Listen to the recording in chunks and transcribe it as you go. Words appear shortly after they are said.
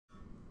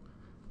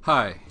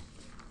Hi.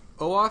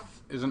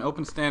 OAuth is an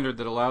open standard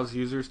that allows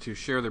users to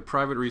share their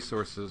private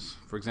resources,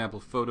 for example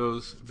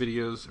photos,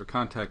 videos, or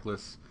contact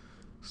lists,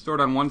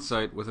 stored on one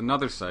site with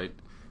another site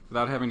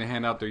without having to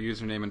hand out their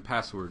username and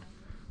password.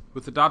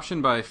 With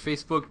adoption by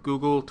Facebook,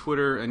 Google,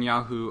 Twitter, and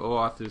Yahoo,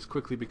 OAuth is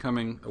quickly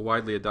becoming a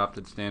widely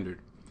adopted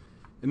standard.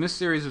 In this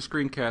series of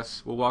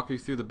screencasts, we'll walk you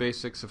through the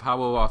basics of how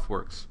OAuth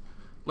works.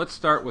 Let's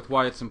start with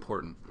why it's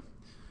important.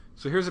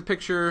 So here's a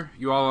picture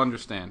you all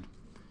understand.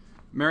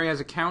 Mary has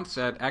accounts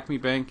at Acme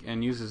Bank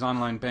and uses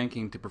online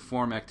banking to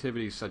perform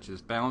activities such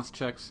as balance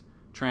checks,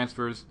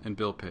 transfers, and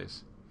bill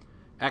pays.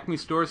 Acme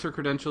stores her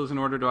credentials in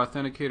order to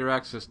authenticate her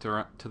access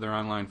to their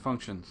online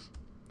functions.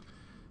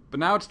 But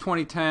now it's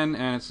 2010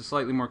 and it's a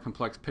slightly more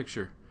complex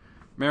picture.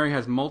 Mary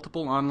has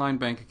multiple online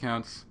bank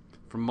accounts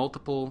from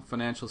multiple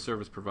financial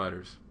service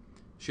providers.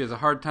 She has a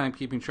hard time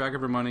keeping track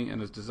of her money and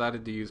has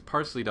decided to use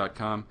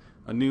Parsley.com,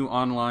 a new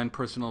online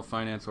personal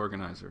finance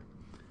organizer.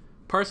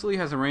 Parsley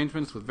has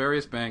arrangements with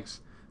various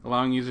banks,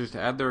 allowing users to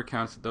add their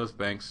accounts at those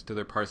banks to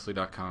their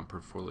Parsley.com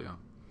portfolio.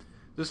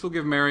 This will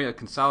give Mary a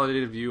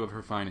consolidated view of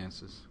her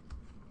finances.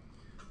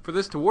 For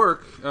this to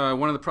work,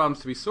 one of the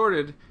problems to be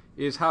sorted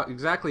is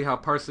exactly how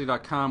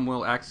Parsley.com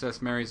will access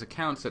Mary's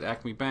accounts at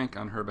Acme Bank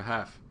on her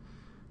behalf.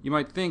 You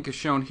might think, as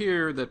shown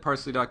here, that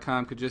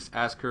Parsley.com could just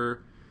ask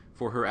her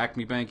for her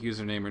Acme Bank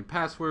username and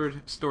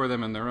password, store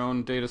them in their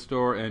own data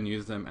store, and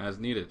use them as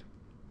needed.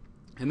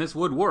 And this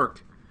would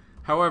work.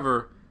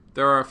 However,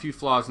 there are a few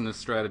flaws in this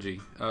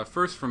strategy.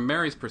 First, from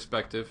Mary's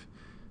perspective,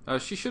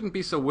 she shouldn't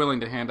be so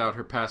willing to hand out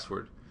her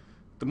password.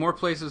 The more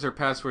places her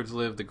passwords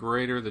live, the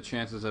greater the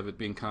chances of it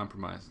being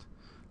compromised.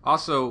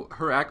 Also,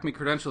 her Acme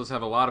credentials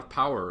have a lot of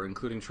power,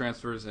 including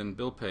transfers and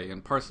bill pay,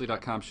 and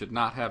Parsley.com should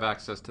not have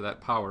access to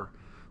that power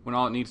when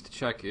all it needs to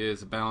check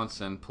is a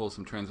balance and pull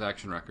some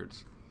transaction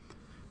records.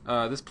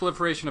 This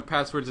proliferation of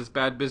passwords is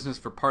bad business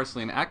for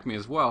Parsley and Acme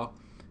as well,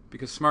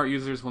 because smart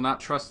users will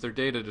not trust their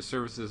data to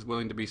services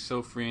willing to be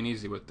so free and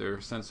easy with their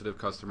sensitive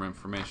customer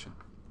information.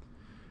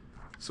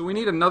 So we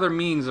need another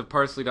means of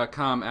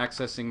Parsley.com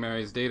accessing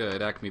Mary's data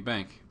at Acme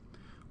Bank.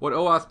 What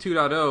OAuth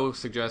 2.0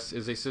 suggests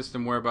is a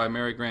system whereby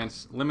Mary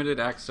grants limited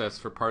access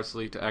for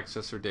Parsley to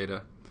access her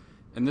data,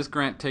 and this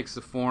grant takes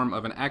the form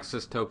of an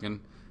access token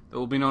that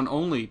will be known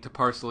only to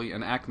Parsley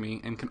and Acme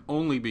and can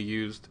only be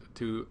used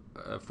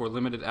for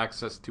limited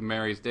access to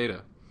Mary's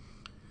data.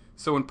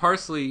 So when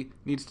Parsley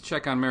needs to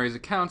check on Mary's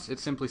accounts, it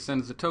simply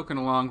sends the token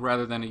along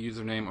rather than a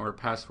username or a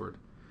password.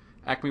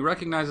 Acme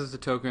recognizes the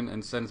token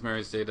and sends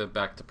Mary's data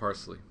back to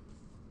Parsley.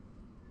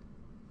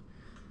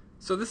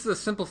 So this is a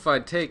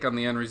simplified take on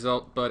the end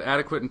result, but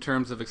adequate in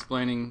terms of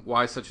explaining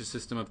why such a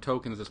system of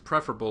tokens is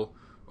preferable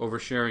over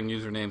sharing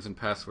usernames and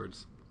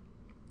passwords.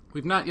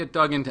 We've not yet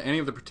dug into any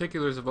of the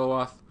particulars of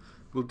OAuth.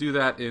 We'll do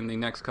that in the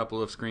next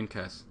couple of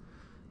screencasts.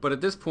 But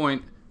at this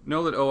point,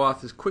 know that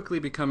OAuth is quickly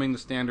becoming the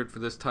standard for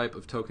this type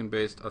of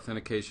token-based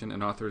authentication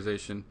and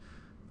authorization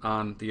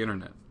on the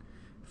internet.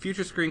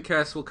 Future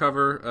screencasts will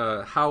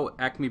cover how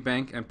Acme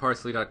Bank and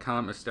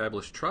Parsley.com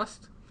establish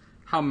trust,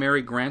 how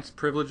Mary grants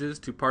privileges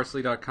to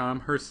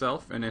Parsley.com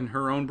herself and in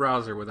her own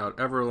browser without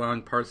ever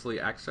allowing Parsley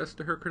access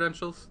to her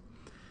credentials.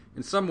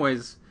 In some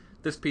ways,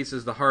 this piece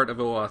is the heart of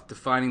OAuth,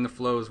 defining the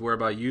flows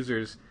whereby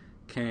users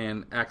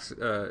can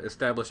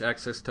establish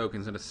access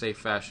tokens in a safe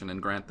fashion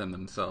and grant them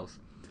themselves.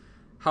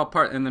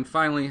 And then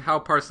finally, how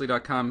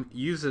Parsley.com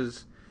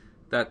uses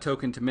that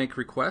token to make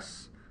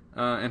requests,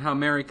 and how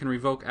Mary can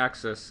revoke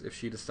access if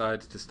she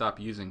decides to stop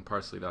using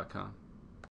Parsley.com.